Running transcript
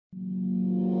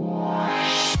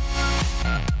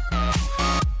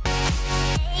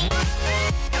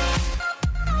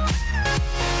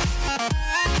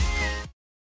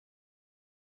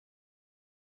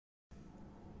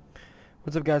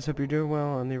What's up, guys? Hope you're doing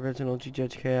well. I'm the original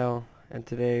GJHKL, and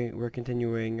today we're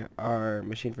continuing our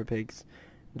Machine for Pigs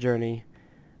journey.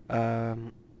 My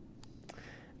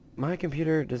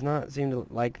computer does not seem to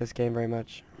like this game very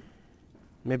much.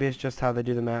 Maybe it's just how they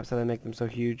do the maps, how they make them so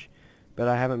huge, but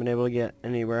I haven't been able to get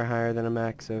anywhere higher than a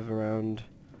max of around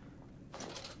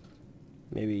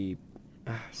maybe...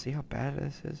 see how bad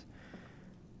this is?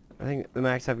 I think the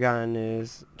max I've gotten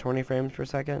is 20 frames per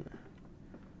second.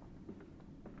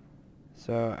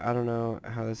 So, I don't know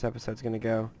how this episode's gonna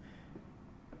go.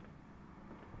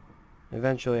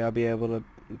 Eventually, I'll be able to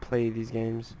play these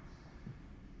games.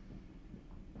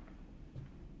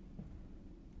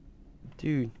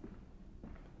 Dude.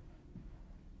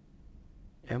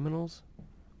 Aminals?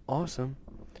 Awesome.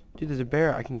 Dude, there's a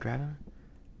bear. I can grab him.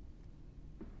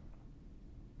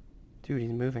 Dude, he's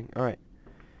moving. Alright.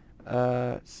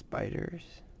 Spiders.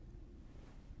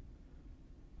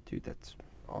 Dude, that's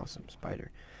awesome.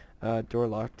 Spider. Door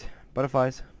locked.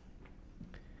 Butterflies.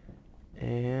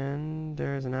 And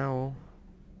there's an owl.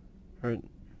 Or an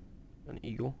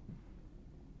eagle.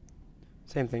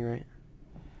 Same thing, right?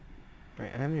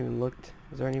 Right, I haven't even looked.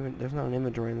 There's not an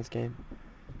inventory in this game.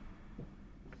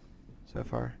 So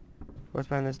far. What's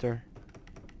behind this door?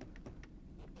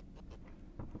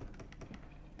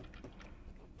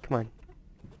 Come on.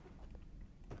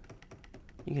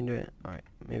 You can do it. Alright,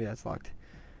 maybe that's locked.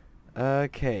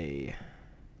 Okay.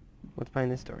 What's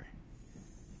behind this door?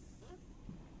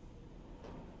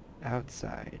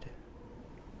 Outside.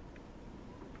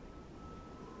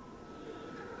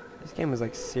 This game is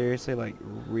like seriously like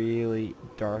really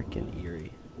dark and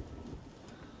eerie.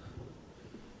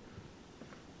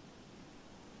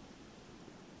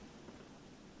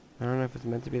 I don't know if it's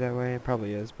meant to be that way. It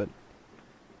probably is, but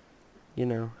you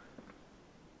know.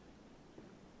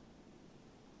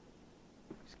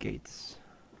 There's gates.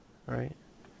 Alright.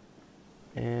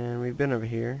 And we've been over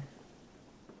here.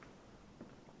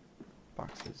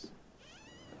 Boxes.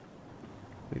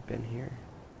 We've been here.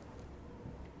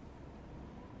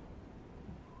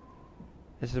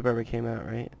 This is where we came out,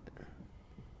 right?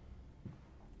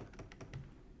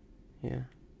 Yeah.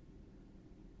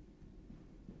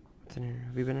 What's in here?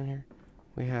 Have we been in here?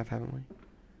 We have, haven't we?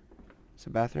 It's a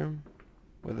bathroom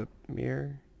with a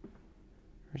mirror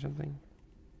or something.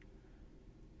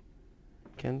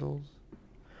 Candles.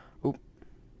 Oop.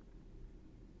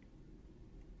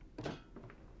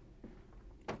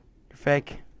 You're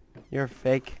fake. You're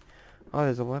fake. Oh,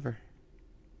 there's a lever.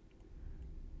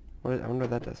 I wonder what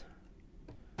that does.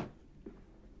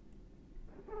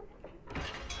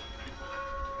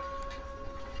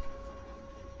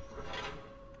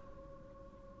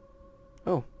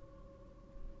 Oh.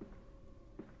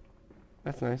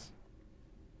 That's nice.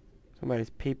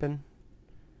 Somebody's peeping.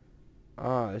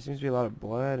 Ah, there seems to be a lot of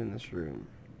blood in this room.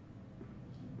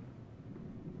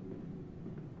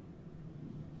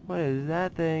 What is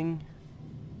that thing?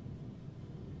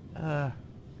 What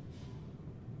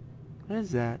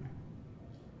is that?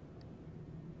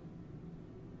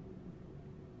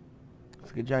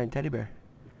 Looks like a giant teddy bear.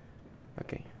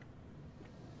 Okay.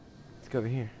 Let's go over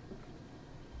here.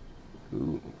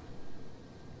 Ooh.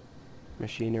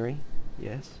 Machinery.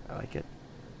 Yes, I like it.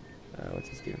 What's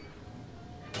this do?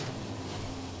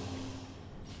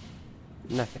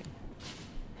 Nothing.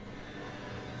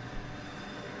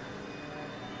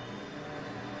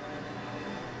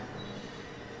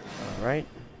 Alright.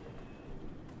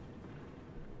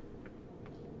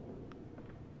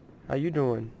 How you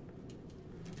doing?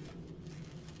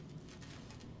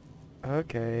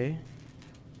 Okay.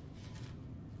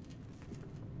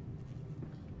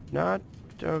 Not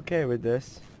okay with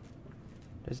this.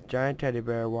 This giant teddy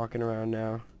bear walking around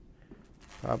now.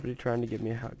 Probably trying to give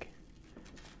me a hug.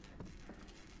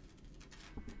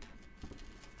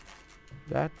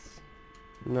 That's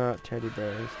not teddy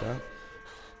bear stuff.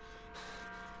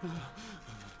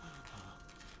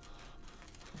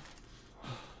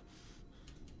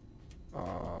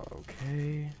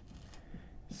 Okay.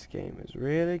 This game is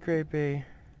really creepy.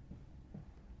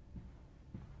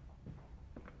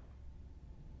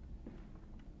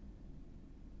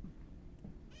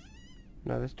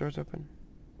 No, this door's open.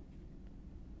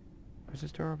 Was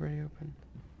this door already open?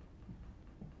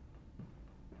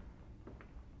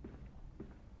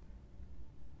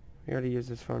 We already used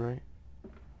this phone, right?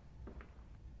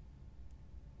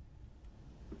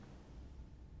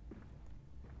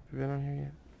 Have we been on here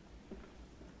yet?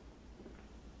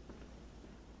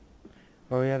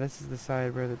 Oh yeah, this is the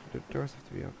side where the doors have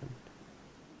to be open.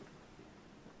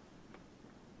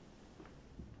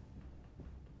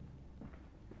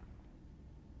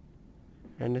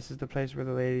 And this is the place where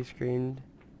the lady screamed.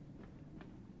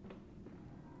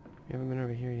 We haven't been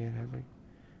over here yet, have we?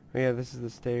 Oh yeah, this is the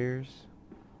stairs.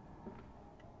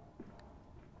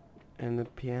 And the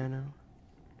piano.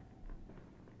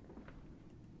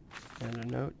 And a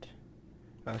note.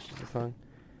 Oh, it's just a song.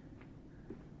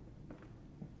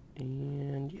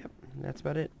 And yep, that's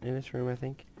about it in this room, I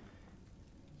think.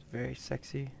 It's a very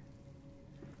sexy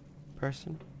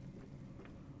person.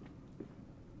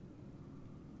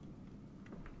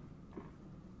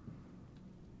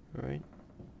 Alright.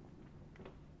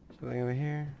 Something over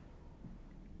here.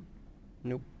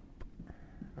 Nope.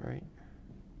 Alright.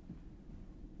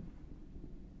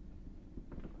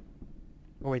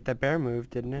 Oh wait, that bear moved,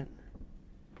 didn't it?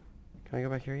 Can I go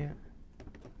back here yet?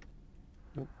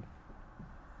 Nope.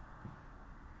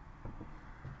 Oh,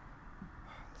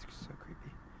 that's so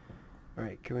creepy.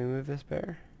 Alright, can we move this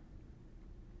bear?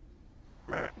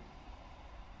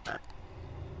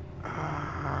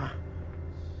 Ah.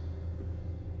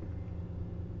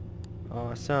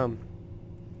 Awesome.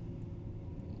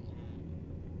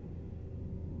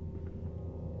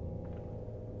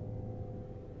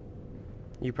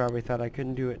 You probably thought I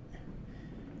couldn't do it.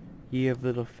 Ye of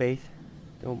little faith.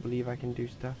 Don't believe I can do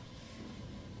stuff.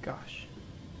 Gosh.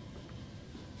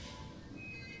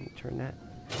 Let me turn that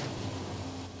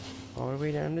all the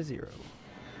way down to 0. Okay.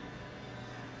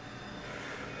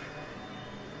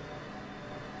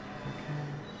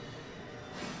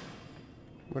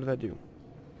 What did that do?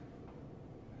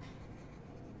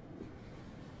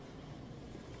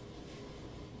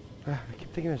 I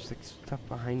keep thinking there's like stuff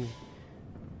behind me.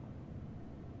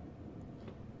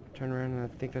 Turn around and I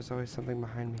think there's always something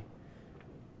behind me.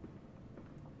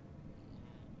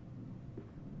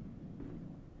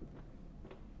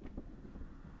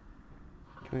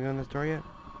 Can we go in this door yet?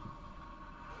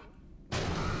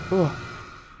 Oh!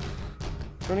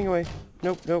 Running away.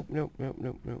 Nope, nope, nope, nope,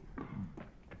 nope, nope.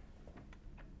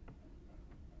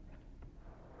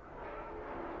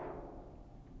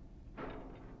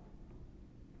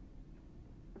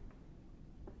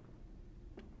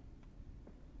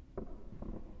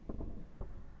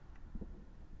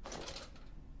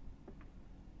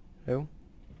 Hello?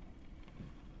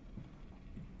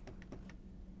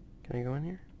 Can I go in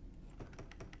here?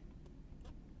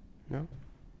 No?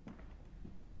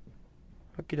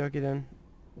 Okie dokie then.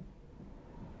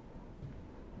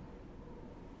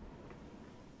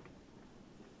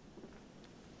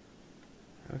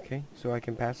 Okay, so I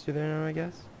can pass through there now, I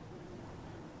guess?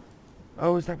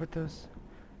 Oh, is that what those...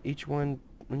 Each one,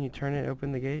 when you turn it,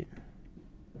 open the gate?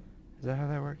 Is that how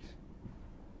that works?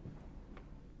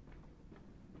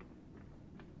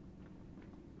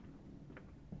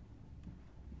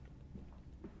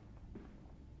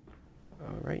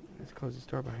 Alright, let's close this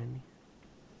door behind me.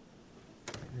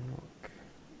 And then walk.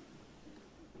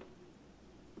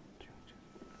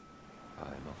 I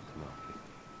am off to market.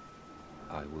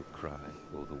 I will cry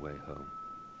all the way home.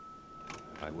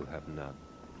 I will have none.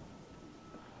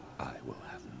 I will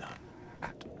have none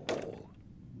at all.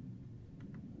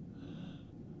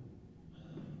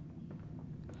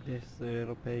 This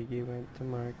little piggy went to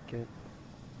market.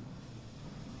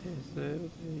 This little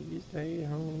piggy stayed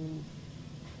home.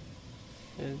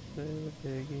 This little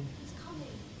piggy. It's coming.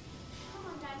 Come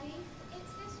on, Daddy.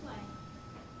 It's this way.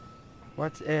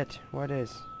 What's it? What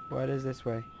is? What is this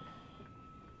way?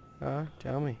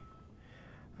 Tell me.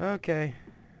 Okay.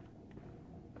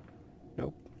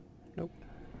 Nope. Nope.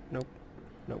 Nope.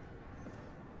 Nope.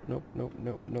 Nope. Nope.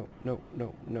 Nope. Nope. Nope.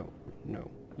 Nope. Nope.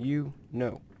 No. You.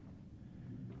 No.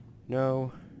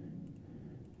 No.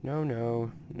 No.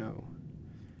 No. No.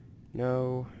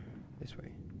 No. This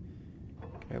way.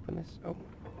 Can I open this? Oh,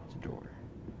 it's a door.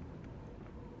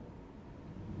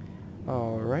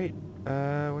 Alright.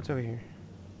 What's over here?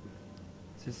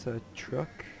 Is this a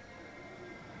truck?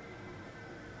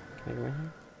 Can I go in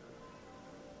here?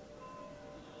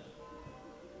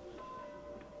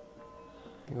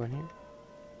 Can I go in here?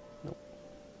 Nope.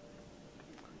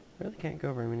 Really can't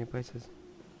go very many places.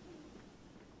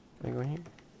 Can I go in here?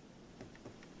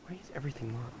 Why is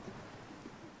everything locked?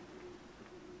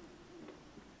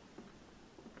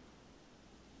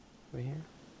 Over here?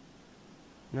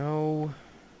 No.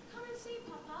 Come and see,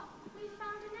 Papa. We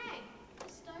found an egg. A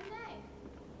stone egg.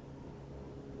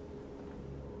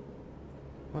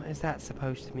 What is that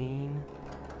supposed to mean?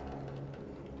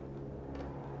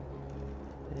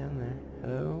 Down there.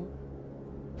 Hello?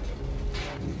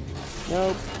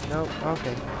 Nope. Nope.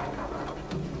 Okay.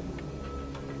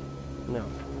 No.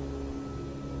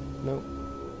 Nope.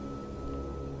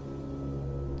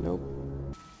 Nope.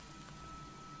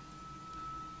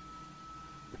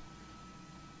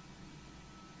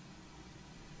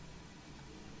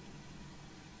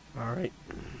 Alright.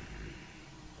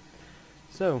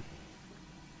 So,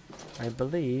 I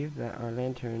believe that our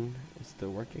lantern is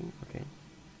still working. Okay.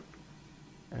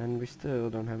 And we still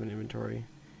don't have an inventory.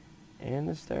 And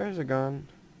the stairs are gone.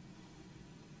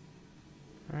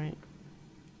 Alright.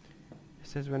 It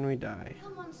says when we die.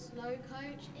 Come on, slow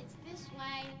coach. It's this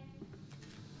way.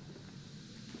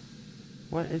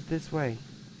 What is this way?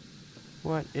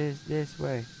 What is this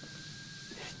way?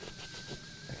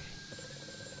 Okay.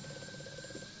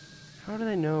 How do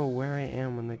they know where I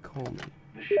am when they call me?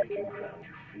 The shaking ground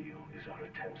you feel is our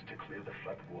attempts to clear the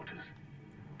floodwaters.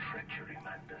 Treachery,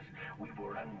 Mandus. We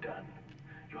were undone.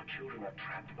 Your children are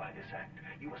trapped by this act.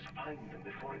 You must find them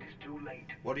before it is too late.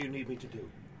 What do you need me to do?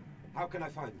 How can I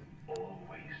find them?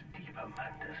 Always deeper,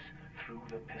 Mandus. Through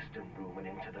the piston room and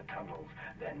into the tunnels.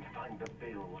 Then find the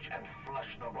bilge and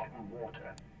flush the rotten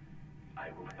water. I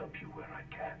will help you where I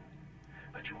can.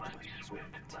 But you must be swift,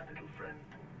 my little friend.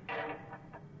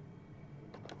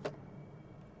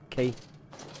 Okay.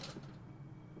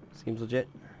 Seems legit.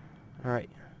 Alright.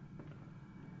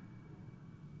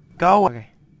 Go! Okay.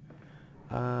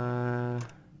 Can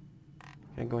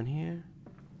I go in here?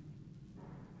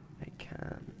 I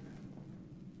can.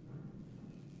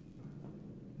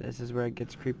 This is where it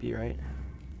gets creepy, right?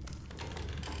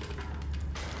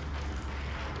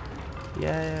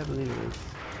 Yeah, I believe it is.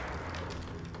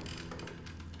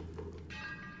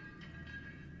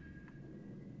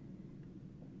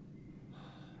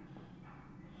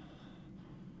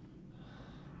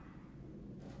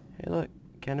 Hey look,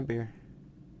 can of beer.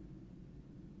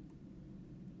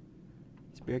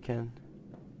 It's a beer can.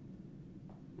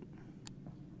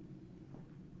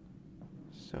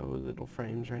 So little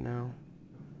frames right now.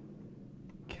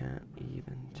 Can't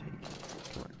even take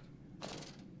it. Come on.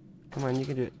 Come on, you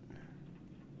can do it.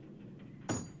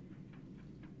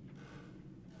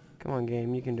 Come on,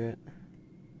 game, you can do it.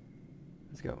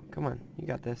 Let's go. Come on, you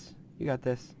got this. You got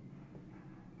this.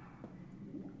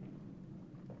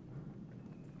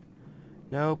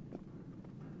 Nope.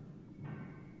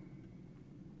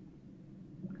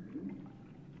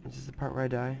 Is this the part where I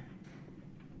die?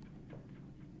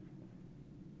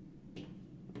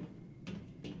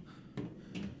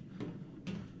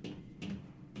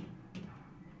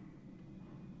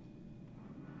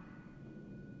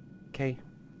 Okay.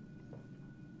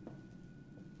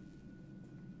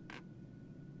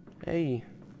 Hey.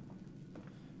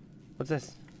 What's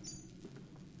this?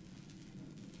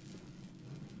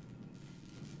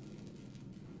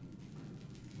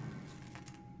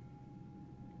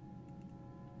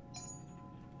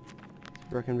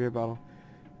 Broken beer bottle.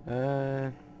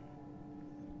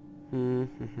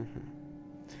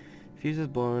 Fuse is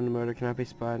blown, the motor cannot be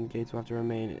spotted, and gates will have to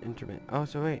remain intermittent. Oh,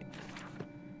 so wait.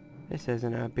 This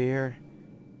isn't a beer.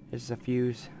 This is a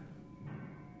fuse.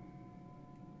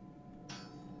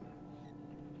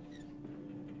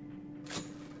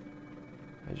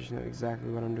 I just know exactly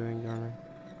what I'm doing, don't I?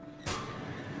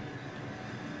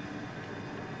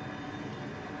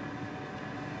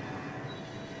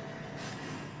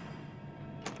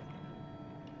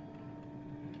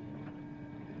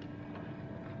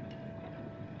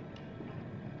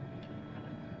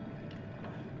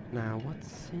 Now,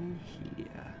 what's in here?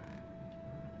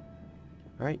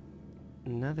 Alright,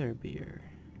 another beer.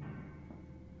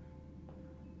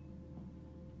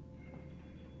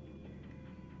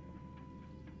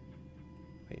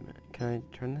 Wait a minute, can I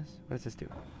turn this? What does this do?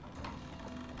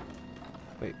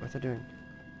 Wait, what's it doing?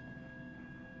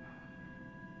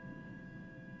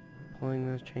 Pulling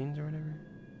those chains or whatever?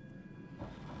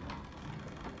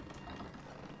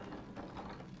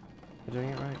 Am I doing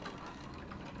it right?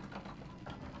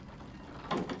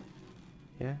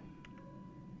 Yeah?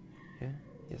 Yeah?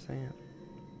 Yes, I am.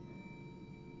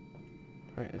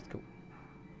 Alright, let's go.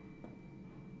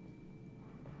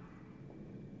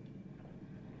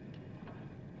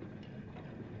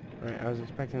 Alright, I was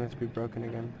expecting that to be broken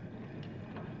again.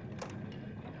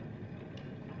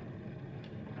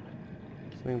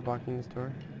 Something blocking this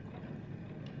door?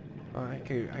 Oh, I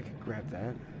could grab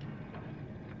that.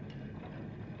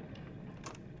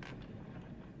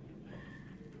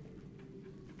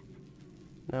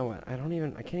 Now what? I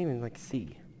can't even like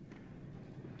see.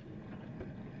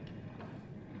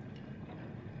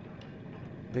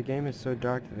 The game is so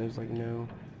dark that there's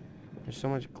there's so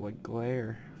much like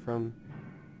glare from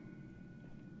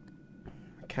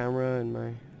my camera and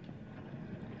my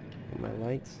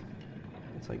lights.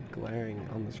 It's like glaring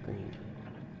on the screen.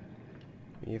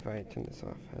 Maybe if I turn this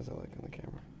off, how's it look on the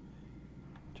camera?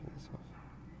 Turn this off.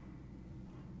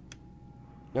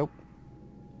 Nope.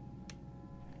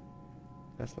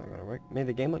 That's not gonna work. Made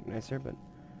the game look nicer, but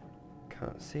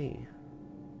can't see.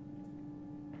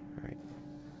 Alright.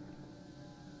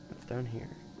 What's down here?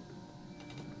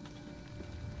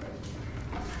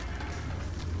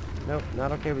 Nope,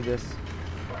 not okay with this.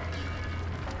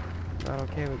 Not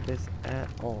okay with this at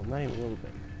all. Not even a little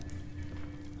bit.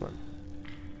 Come on.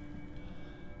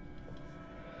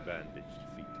 Bandaged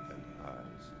feet and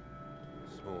eyes.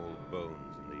 Small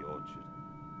bones in the orchard.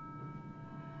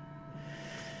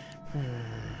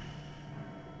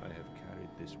 I have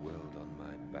carried this world on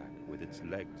my back with its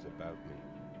legs about me.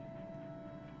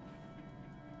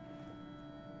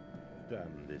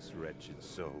 Damn this wretched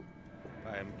soul.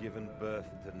 I am given birth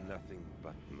to nothing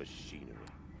but machinery.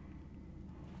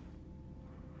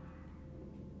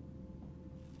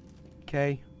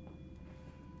 Okay.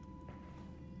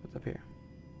 What's up here?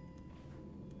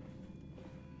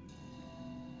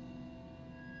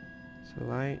 So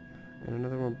light and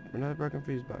another one, another broken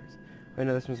fuse box. Wait,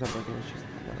 no, this one's not broken. It's just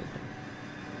not open.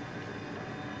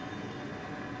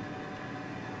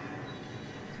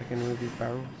 So I can remove these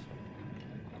barrels.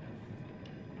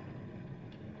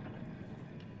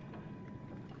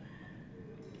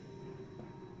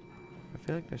 I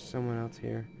feel like there's someone else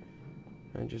here.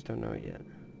 I just don't know it yet.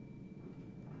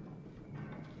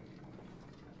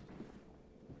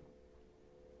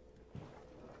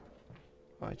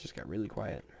 Oh, it just got really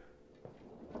quiet.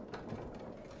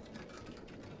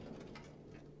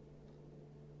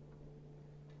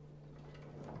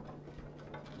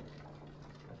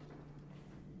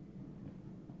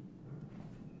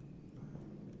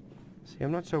 See,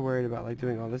 I'm not so worried about like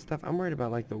doing all this stuff. I'm worried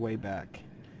about like the way back.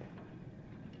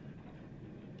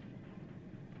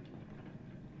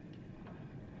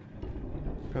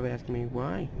 Probably asking me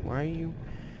why? Why are you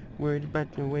worried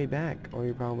about the way back? Or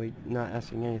you're probably not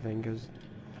asking anything because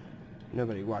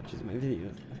nobody watches my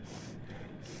videos.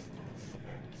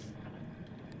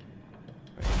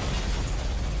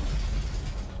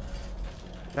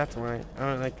 That's why. I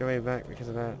don't like the way back because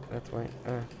of that. That's why.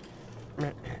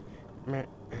 Right.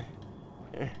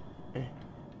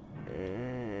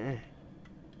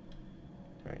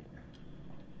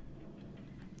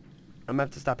 I'm gonna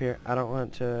have to stop here. I don't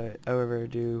want to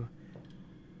overdo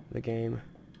the game.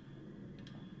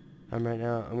 Right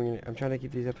now. I'm trying to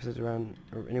keep these episodes around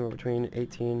anywhere between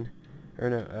 15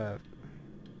 to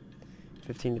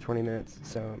 20 minutes.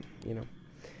 So you know,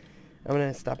 I'm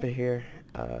gonna stop it here.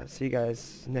 See you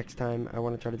guys next time. I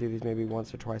want to try to do these maybe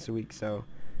once or twice a week. So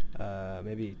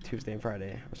maybe Tuesday and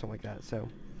Friday or something like that. So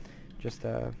just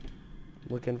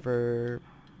looking for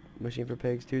Machine for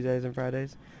Pigs Tuesdays and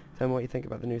Fridays. Tell me what you think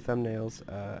about the new thumbnails.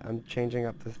 I'm changing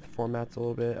up the formats a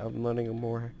little bit. I'm learning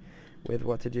more with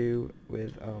what to do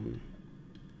with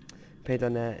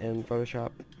Paint.net and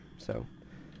Photoshop. So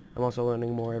I'm also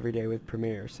learning more every day with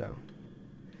Premiere. So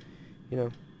you know,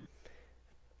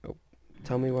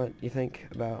 tell me what you think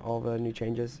about all the new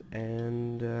changes,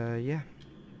 and yeah.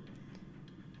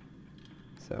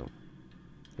 So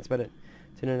that's about it.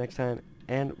 Tune in next time,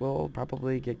 and we'll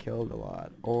probably get killed a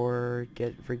lot or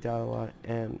get freaked out a lot,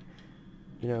 and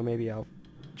you know, maybe I'll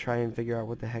try and figure out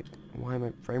what the heck, why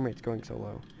my frame rate's going so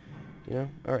low. You know?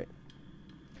 Alright.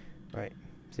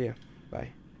 See ya. Bye.